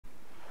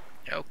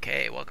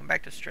Okay, welcome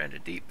back to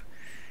Stranded Deep.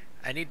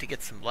 I need to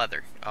get some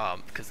leather,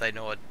 because I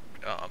know it,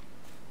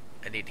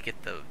 I need to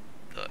get the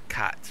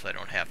cot so I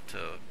don't have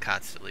to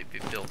constantly be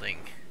building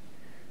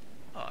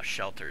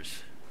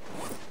shelters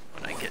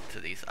when I get to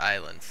these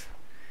islands.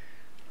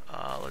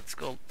 Let's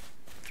go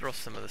throw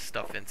some of the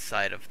stuff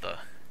inside of the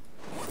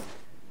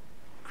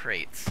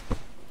crates.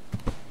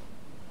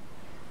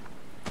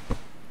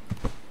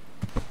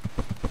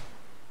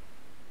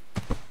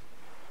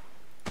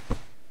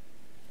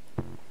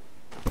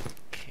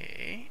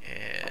 Okay,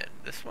 and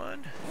this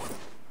one.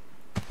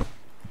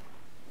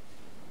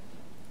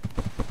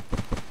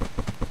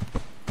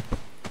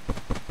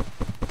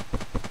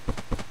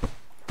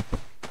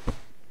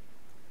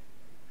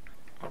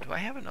 Do I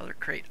have another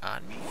crate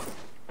on me?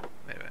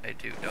 Wait, I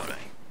do, don't I?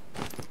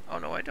 Oh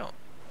no, I don't.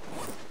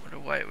 Wonder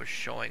why it was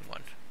showing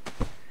one.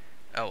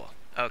 Oh well,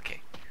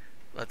 okay.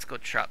 Let's go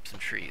chop some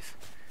trees.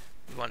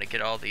 We want to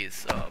get all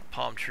these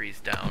palm trees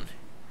down.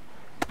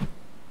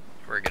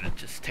 We're gonna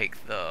just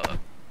take the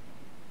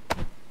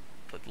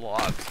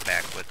logs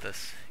back with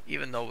us,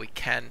 even though we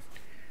can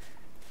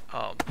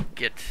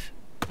get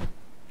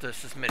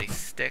just as many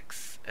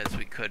sticks as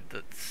we could.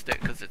 The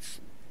stick, because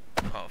it's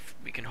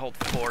we can hold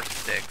 4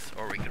 sticks,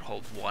 or we can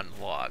hold 1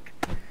 log.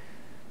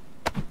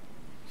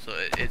 So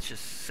it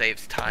just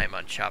saves time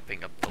on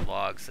chopping up the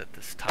logs at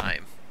this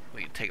time.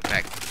 We can take it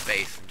back to the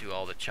base and do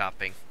all the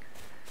chopping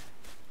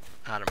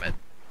on them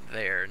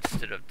there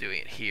instead of doing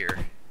it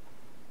here.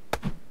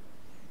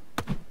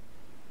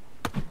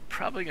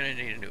 Probably gonna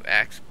need a new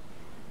axe,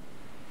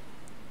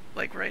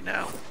 like right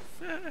now.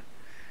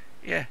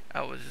 Yeah,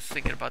 I was just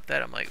thinking about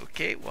that. I'm like,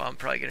 okay, well, I'm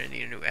probably gonna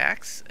need a new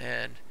axe,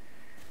 and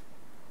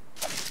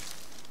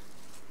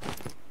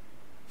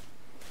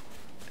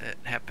it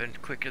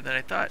happened quicker than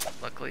I thought.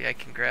 Luckily, I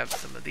can grab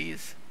some of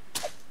these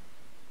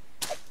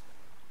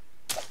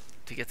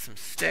to get some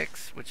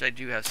sticks, which I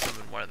do have some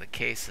in one of the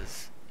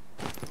cases.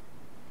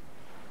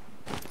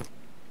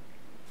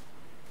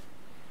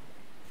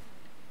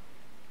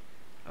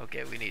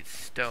 Okay, we need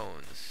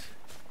stones.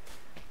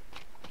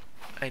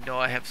 I know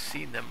I have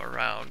seen them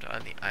around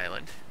on the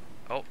island.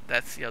 Oh,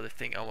 that's the other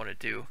thing I want to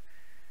do,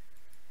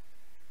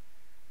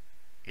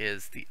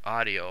 is the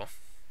audio.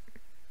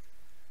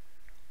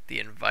 The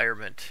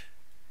environment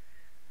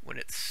when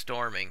it's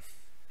storming,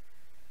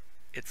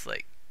 it's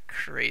like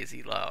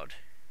crazy loud.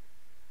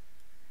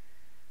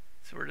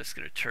 So we're just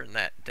going to turn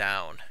that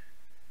down.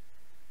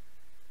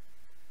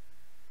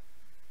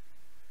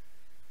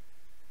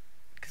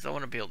 Because I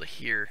want to be able to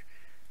hear.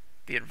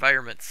 The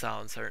environment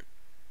sounds aren't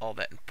all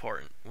that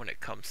important when it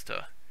comes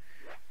to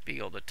being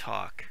able to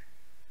talk.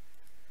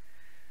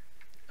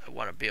 I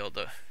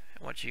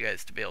want you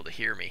guys to be able to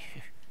hear me.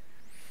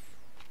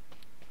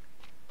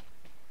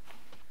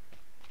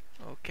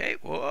 Okay,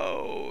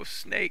 whoa,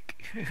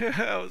 snake.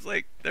 I was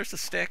like, there's a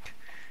stick.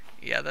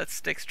 Yeah, that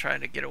stick's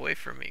trying to get away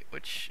from me,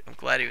 which I'm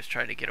glad he was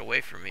trying to get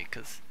away from me,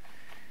 because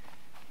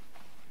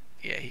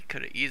yeah, he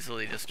could have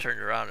easily just turned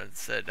around and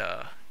said,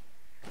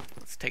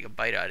 let's take a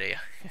bite out of you.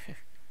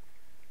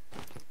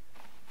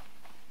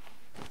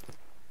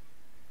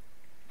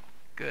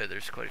 Good,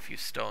 there's quite a few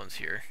stones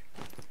here.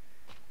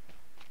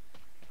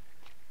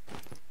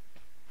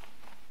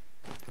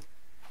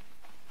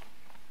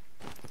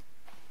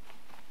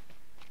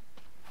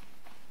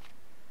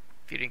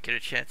 If you didn't get a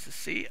chance to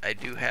see, I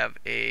do have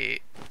a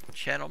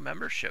channel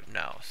membership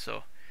now,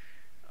 so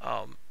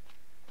a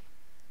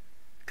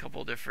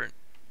couple different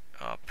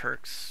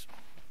perks.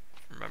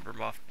 Remember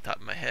them off the top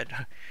of my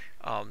head.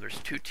 There's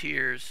 2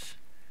 tiers.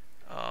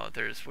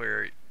 There's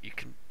where you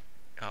can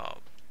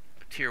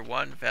tier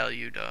 1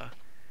 valued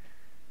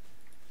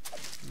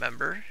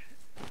member,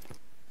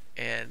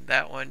 and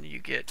that one you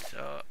get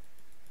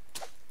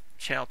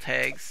channel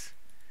tags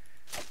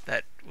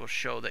that will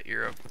show that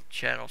you're a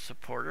channel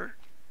supporter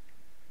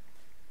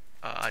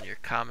on your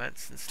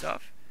comments and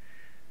stuff.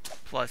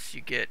 Plus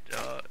you get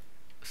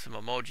some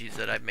emojis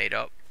that I've made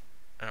up.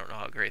 I don't know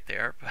how great they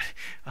are, but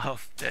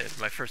that is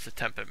my first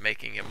attempt at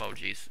making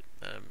emojis.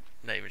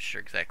 Not even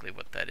sure exactly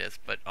what that is,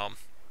 but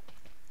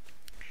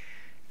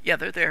yeah,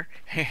 they're there.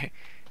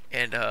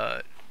 And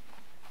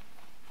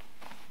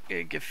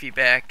give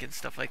feedback and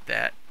stuff like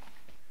that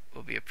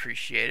will be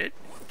appreciated.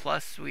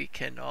 Plus we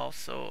can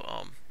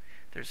also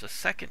there's a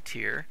second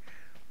tier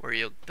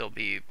where there'll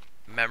be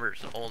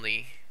members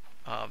only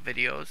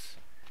videos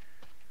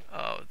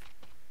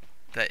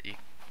that you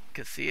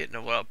can see it.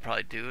 And what I'll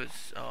probably do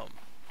is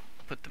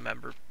put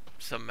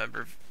some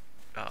member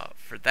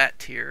for that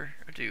tier,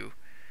 or do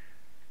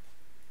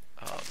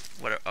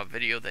what a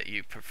video that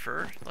you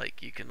prefer.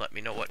 Like, you can let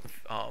me know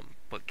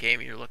what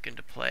game you're looking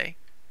to play,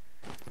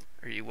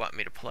 or you want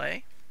me to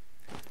play,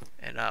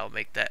 and I'll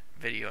make that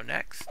video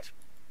next.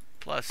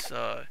 Plus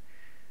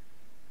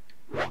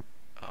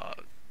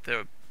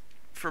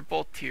for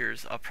both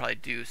tiers, I'll probably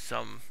do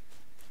some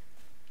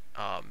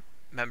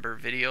member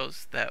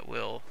videos that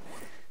will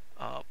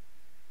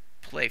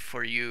play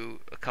for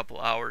you a couple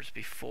hours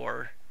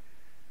before,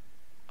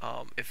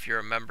 if you're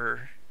a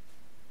member,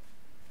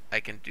 I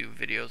can do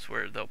videos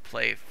where they'll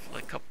play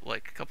like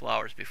a couple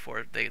hours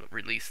before they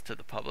release to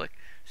the public,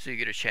 so you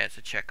get a chance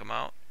to check them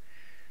out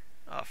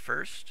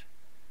first.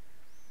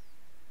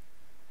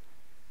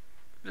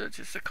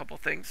 Just a couple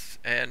things,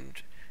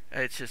 and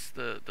it's just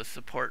the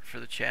support for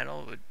the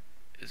channel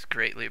is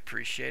greatly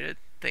appreciated.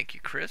 Thank you,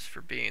 Chris,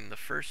 for being the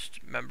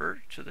first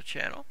member to the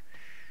channel.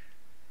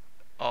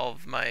 All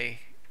of my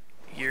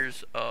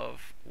years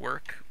of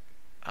work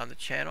on the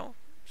channel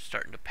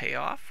starting to pay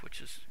off,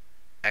 which is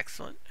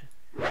excellent.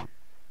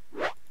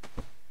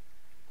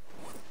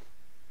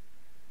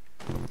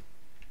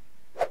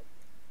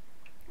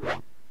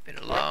 Been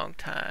a long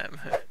time.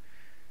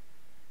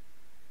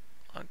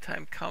 Long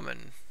time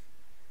coming.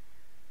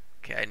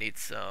 Okay, I need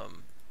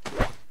some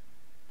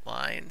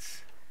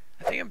lines.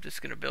 I think I'm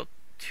just gonna build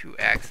 2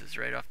 axes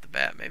right off the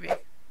bat, maybe.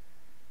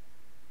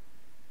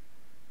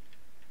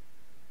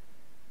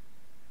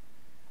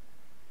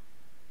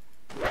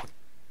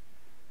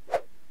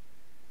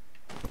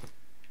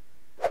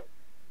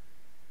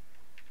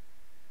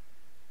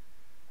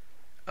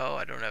 Oh,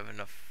 I don't have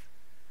enough.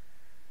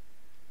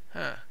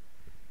 Huh.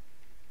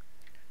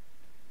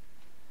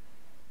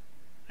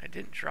 I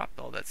didn't drop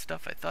all that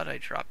stuff. I thought I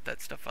dropped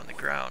that stuff on the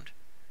ground.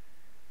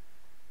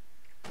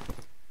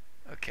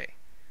 Okay.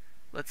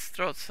 Let's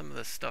throw some of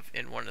this stuff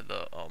in one of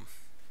the,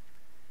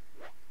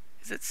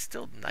 is it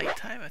still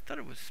nighttime? I thought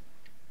it was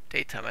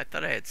daytime. I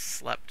thought I had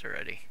slept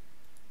already.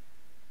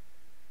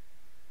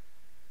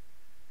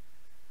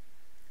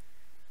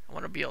 I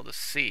want to be able to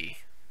see.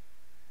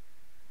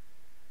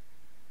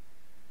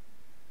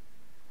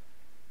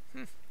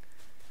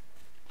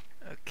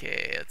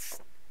 Okay, let's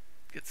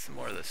get some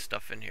more of this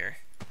stuff in here.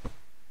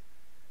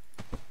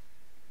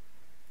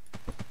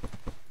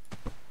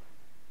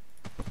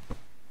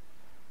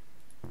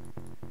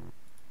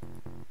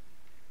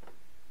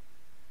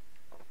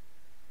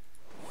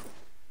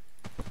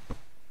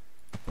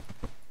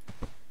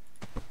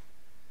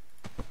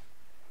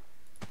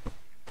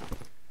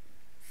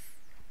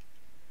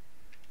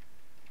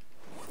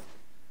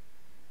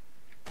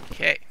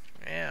 Okay,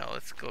 yeah,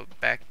 let's go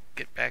back,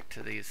 get back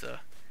to these,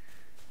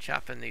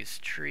 chopping these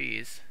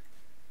trees.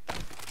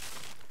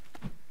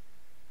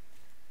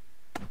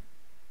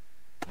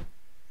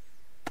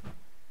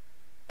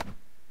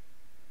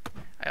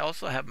 I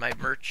also have my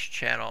merch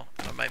channel,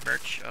 my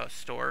merch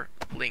store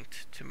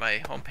linked to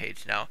my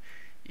homepage now.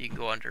 You can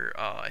go under,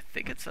 I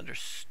think it's under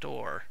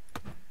store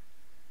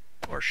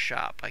or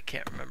shop. I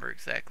can't remember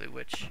exactly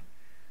which.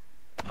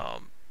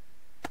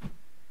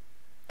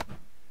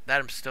 That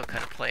I'm still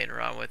kind of playing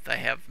around with. I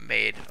have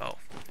made,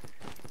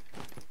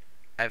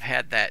 I've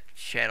had that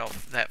channel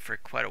for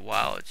quite a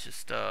while. It's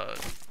just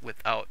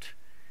without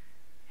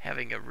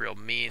having a real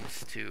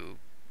means to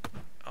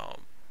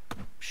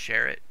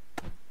share it.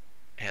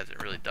 It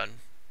hasn't really done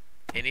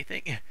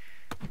anything.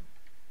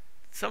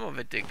 Some of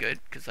it did good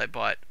because I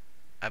bought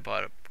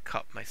a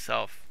cup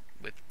myself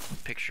with a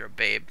picture of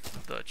Babe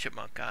the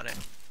chipmunk on it.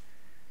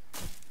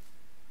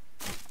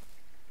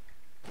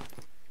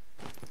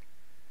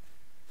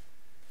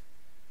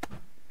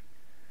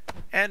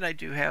 And I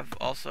do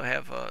also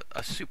have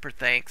a super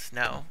thanks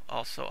now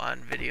also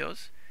on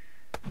videos.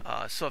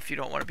 So if you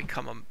don't want to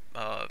become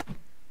a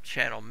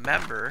channel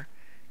member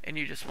and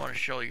you just want to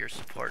show your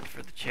support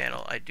for the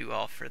channel, I do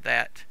offer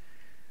that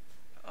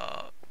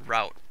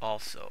route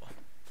also,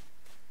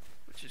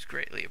 which is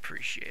greatly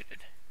appreciated.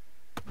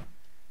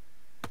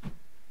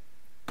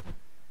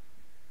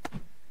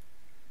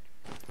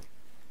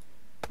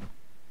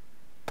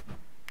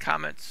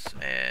 Comments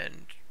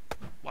and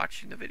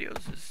watching the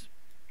videos is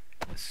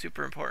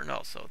super important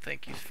also.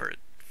 Thank you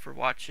for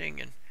watching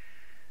and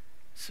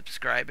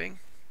subscribing.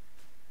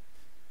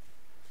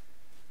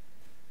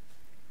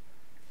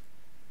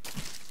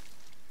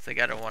 It's like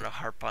I don't want to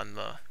harp on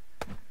the,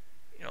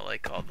 you know,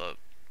 like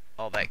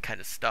all that kind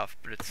of stuff,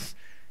 but it's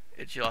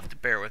you'll have to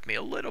bear with me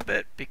a little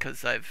bit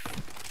because I've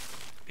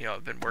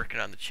been working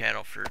on the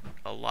channel for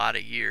a lot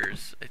of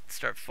years. I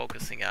started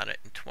focusing on it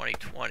in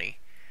 2020,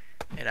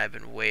 and I've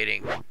been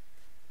waiting,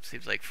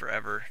 seems like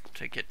forever,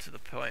 to get to the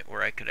point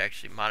where I could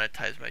actually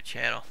monetize my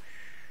channel.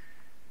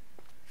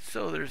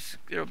 So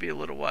there'll be a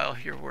little while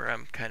here where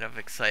I'm kind of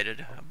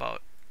excited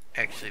about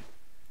actually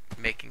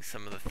making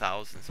some of the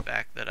thousands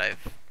back that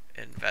I've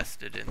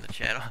invested in the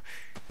channel.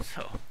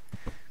 So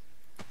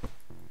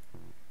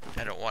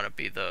I don't want to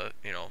be the,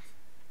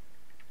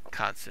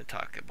 constant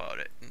talk about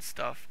it and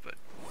stuff, but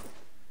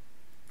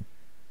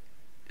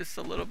just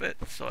a little bit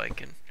so I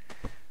can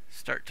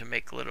start to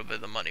make a little bit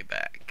of the money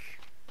back.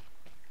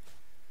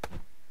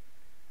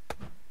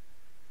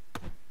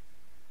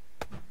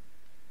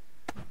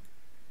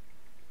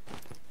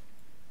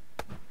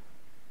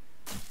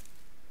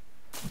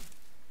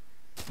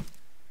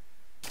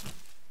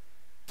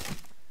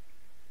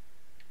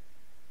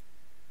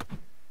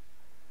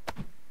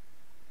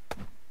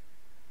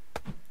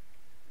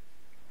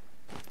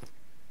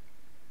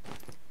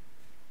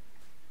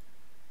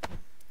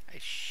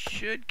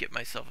 Should get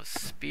myself a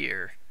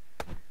spear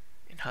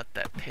and hunt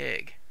that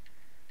pig.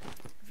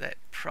 That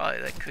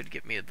could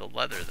get me the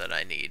leather that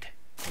I need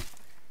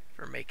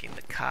for making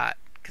the cot,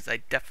 because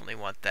I definitely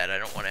want that. I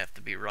don't want to have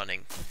to be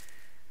running,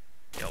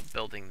 you know,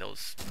 building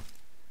those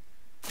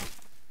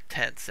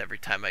tents every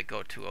time I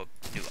go to a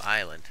new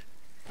island.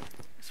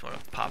 Just want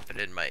to pop it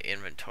in my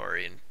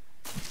inventory and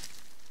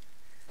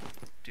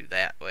do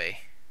that way.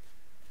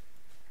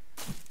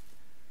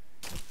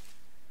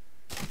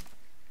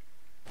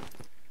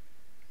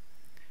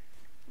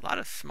 A lot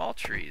of small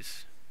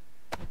trees.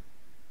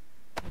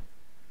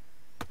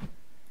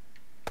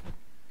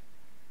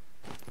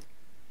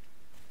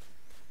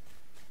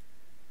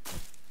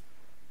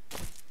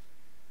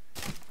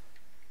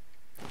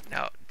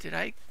 Now, did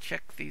I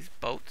check these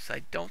boats?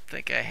 I don't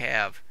think I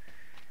have.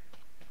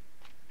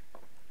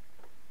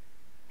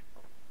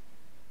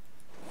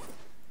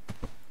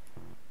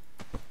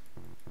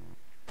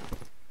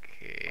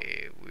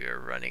 Okay, we are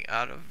running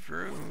out of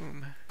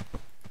room.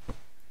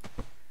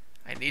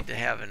 I need to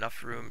have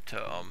enough room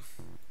to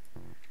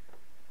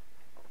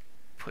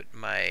put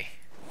my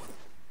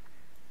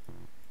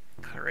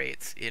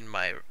crates in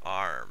my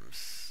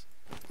arms.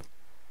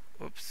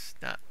 Whoops,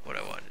 not what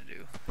I wanted to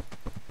do.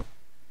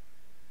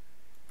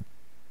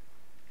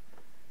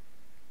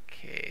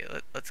 Okay,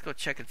 let's go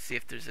check and see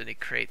if there's any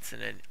crates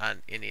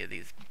on any of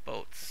these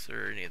boats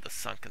or any of the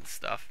sunken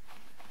stuff.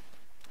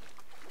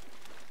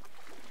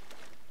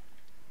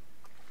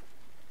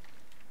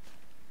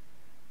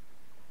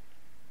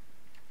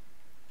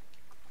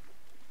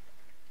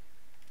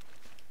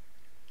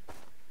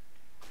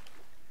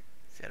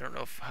 See, I don't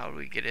know how do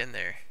we get in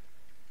there.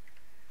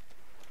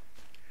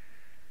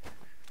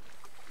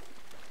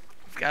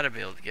 We've got to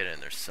be able to get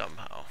in there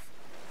somehow.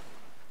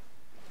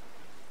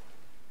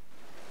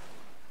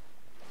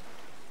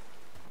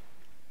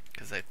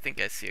 Because I think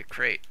I see a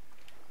crate.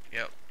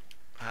 Yep.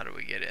 How do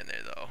we get in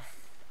there though?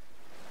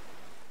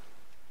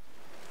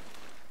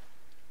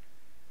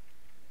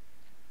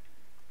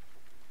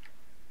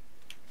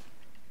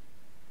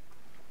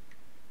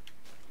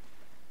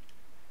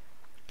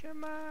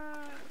 Come on.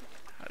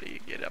 How do you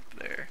get up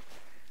there?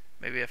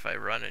 Maybe if I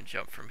run and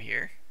jump from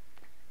here.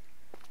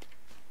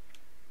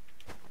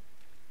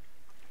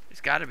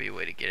 There's got to be a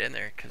way to get in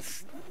there,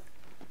 because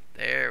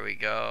there we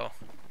go.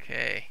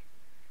 Okay.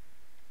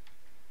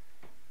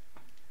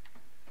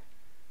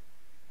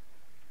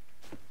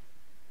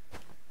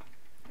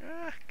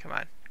 Come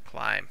on,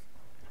 climb.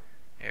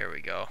 There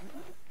we go.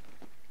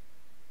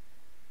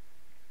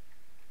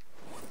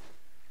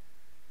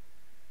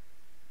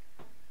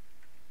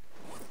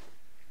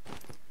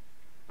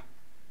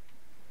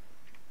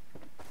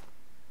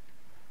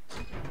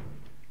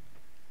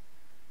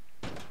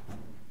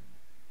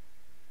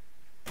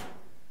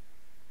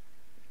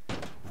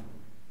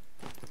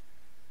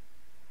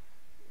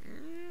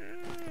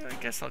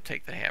 I guess I'll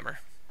take the hammer.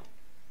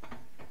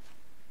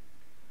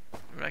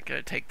 I'm not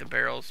going to take the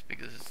barrels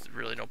because there's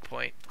really no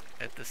point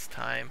at this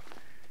time,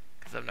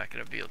 because I'm not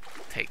going to be able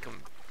to take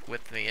them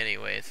with me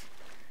anyways.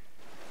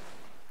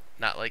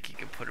 Not like you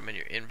can put them in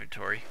your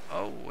inventory.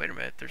 Oh, wait a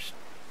minute, there's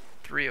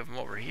 3 of them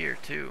over here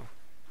too.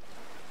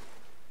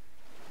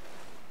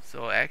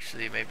 So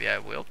actually maybe I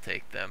will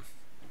take them,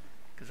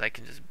 because I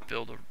can just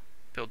build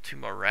 2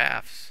 more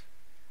rafts.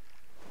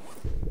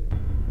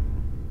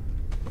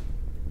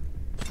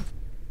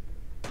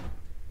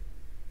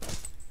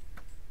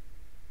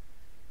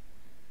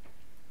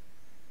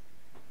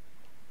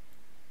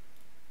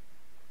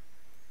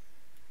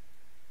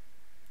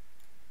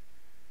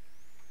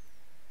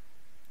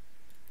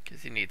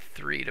 You need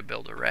 3 to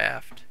build a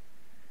raft.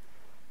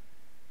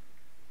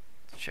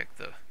 Let's check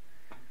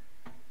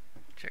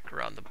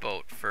around the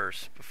boat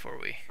first before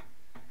we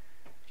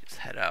just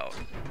head out.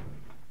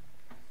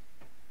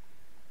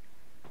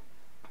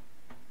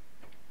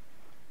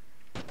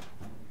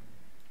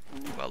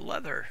 Ooh, a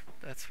leather.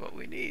 That's what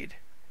we need.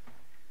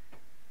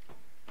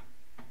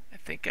 I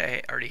think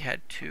I already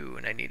had 2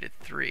 and I needed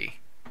 3.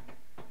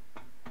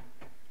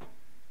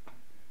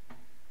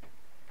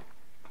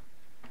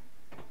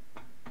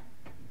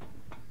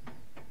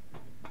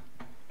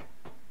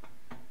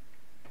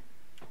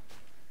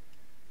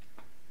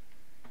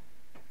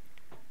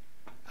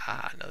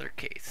 Ah, another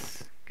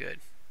case. Good.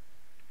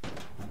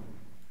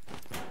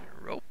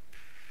 Rope.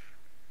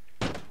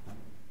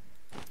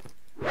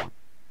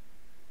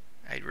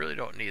 I really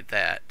don't need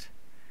that.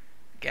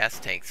 Gas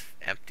tank's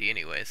empty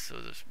anyway, so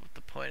there's what's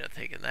the point of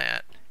taking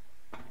that?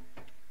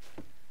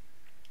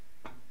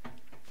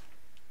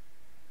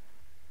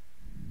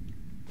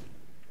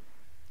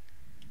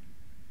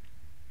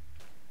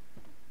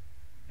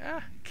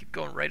 Ah, keep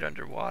going right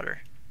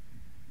underwater.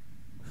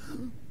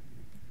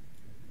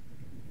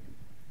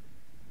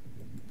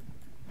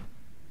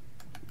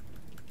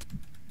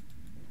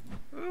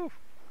 Ooh.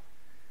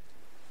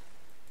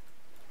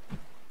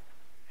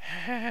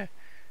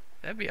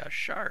 That'd be a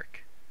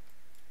shark.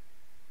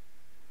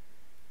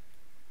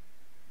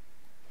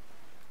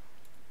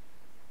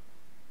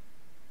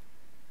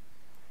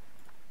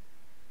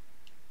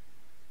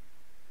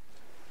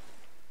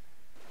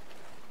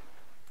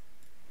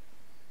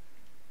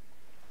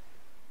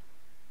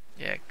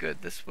 Yeah, good.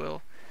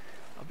 I'll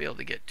be able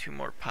to get 2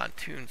 more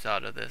pontoons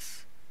out of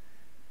this.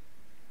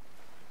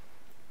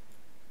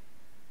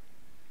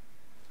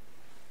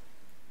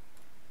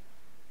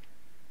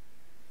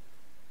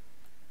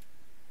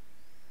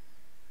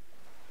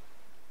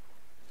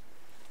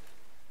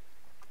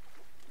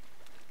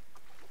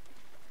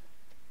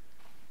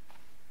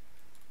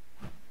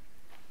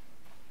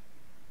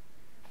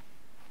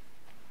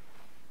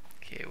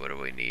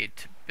 need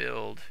to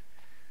build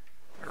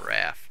a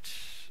raft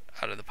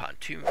out of the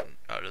pontoon,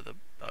 out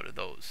of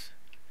those.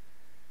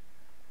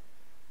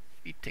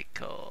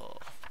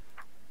 Vertical.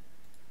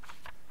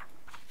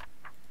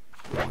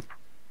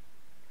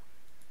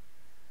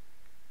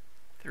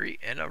 Three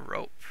and a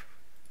rope.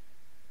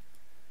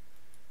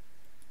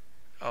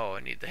 Oh,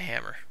 I need the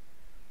hammer.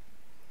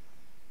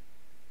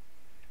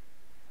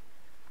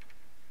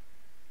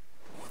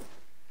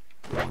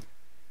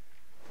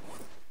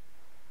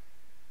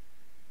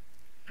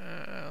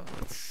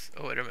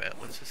 Oh, wait a minute.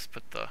 Let's just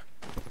put the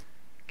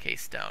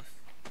case down.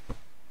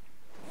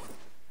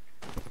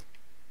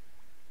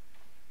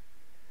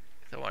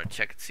 I want to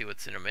check and see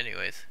what's in them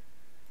anyways.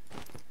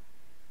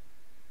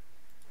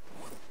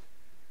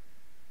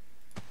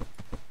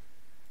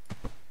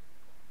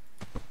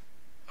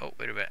 Oh,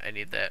 wait a minute. I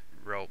need that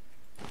rope,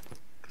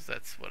 because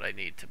that's what I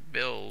need to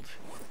build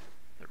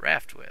the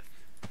raft with.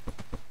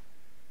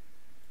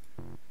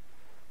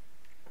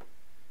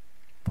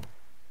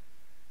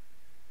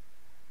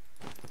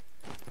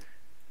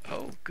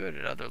 Oh, good.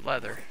 Another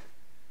leather.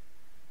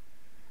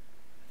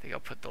 I think I'll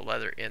put the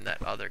leather in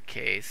that other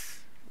case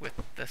with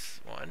this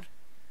one.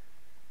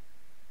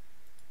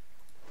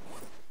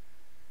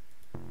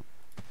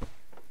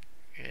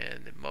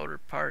 And the motor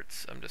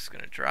parts I'm just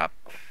going to drop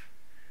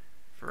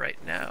for right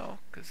now,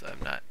 because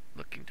I'm not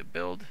looking to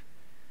build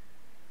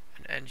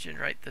an engine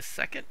right this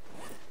second.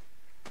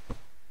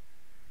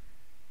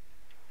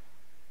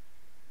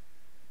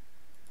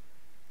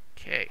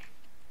 Okay.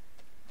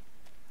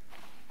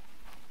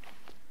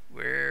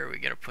 Where are we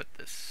going to put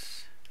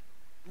this?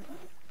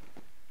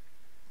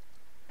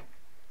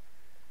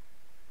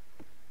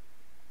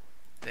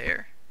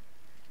 There.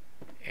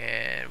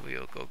 And we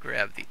will go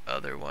grab the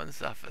other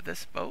ones off of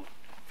this boat,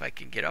 if I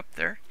can get up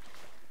there.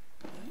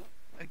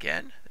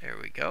 Again, there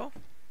we go.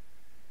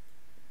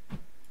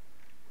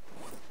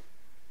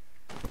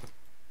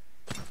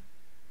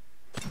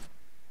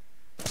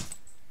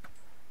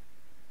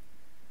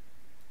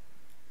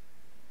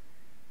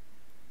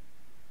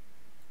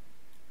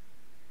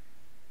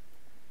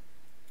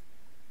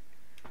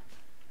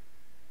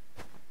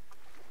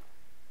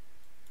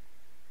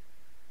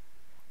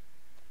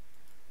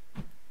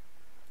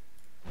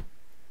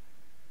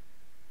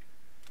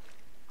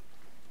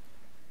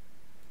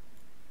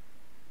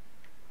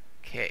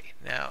 Okay,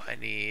 now I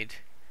need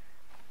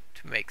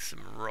to make some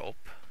rope.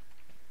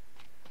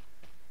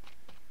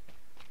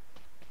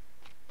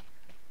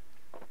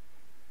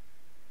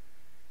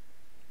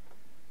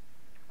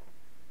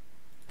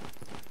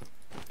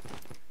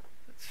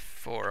 That's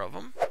 4 of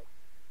them.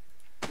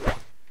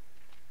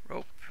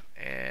 Rope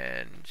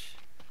and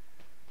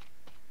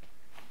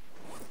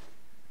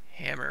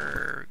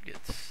hammer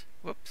gets,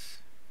 whoops.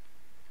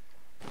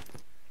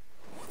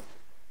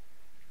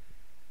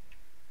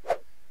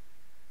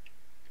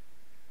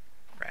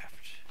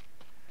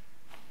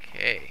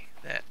 Okay,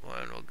 that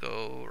one will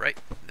go right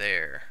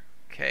there.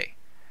 Okay.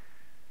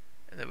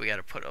 And then we got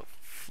to put a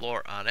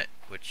floor on it,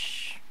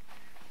 which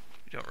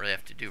we don't really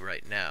have to do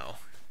right now.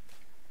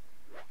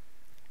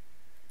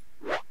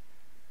 I'm going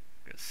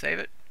to save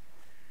it.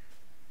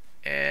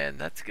 And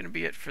that's going to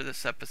be it for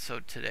this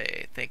episode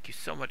today. Thank you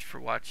so much for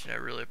watching. I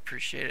really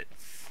appreciate it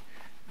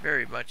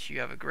very much.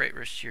 You have a great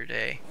rest of your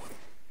day.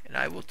 And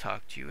I will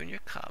talk to you in your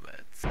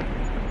comments.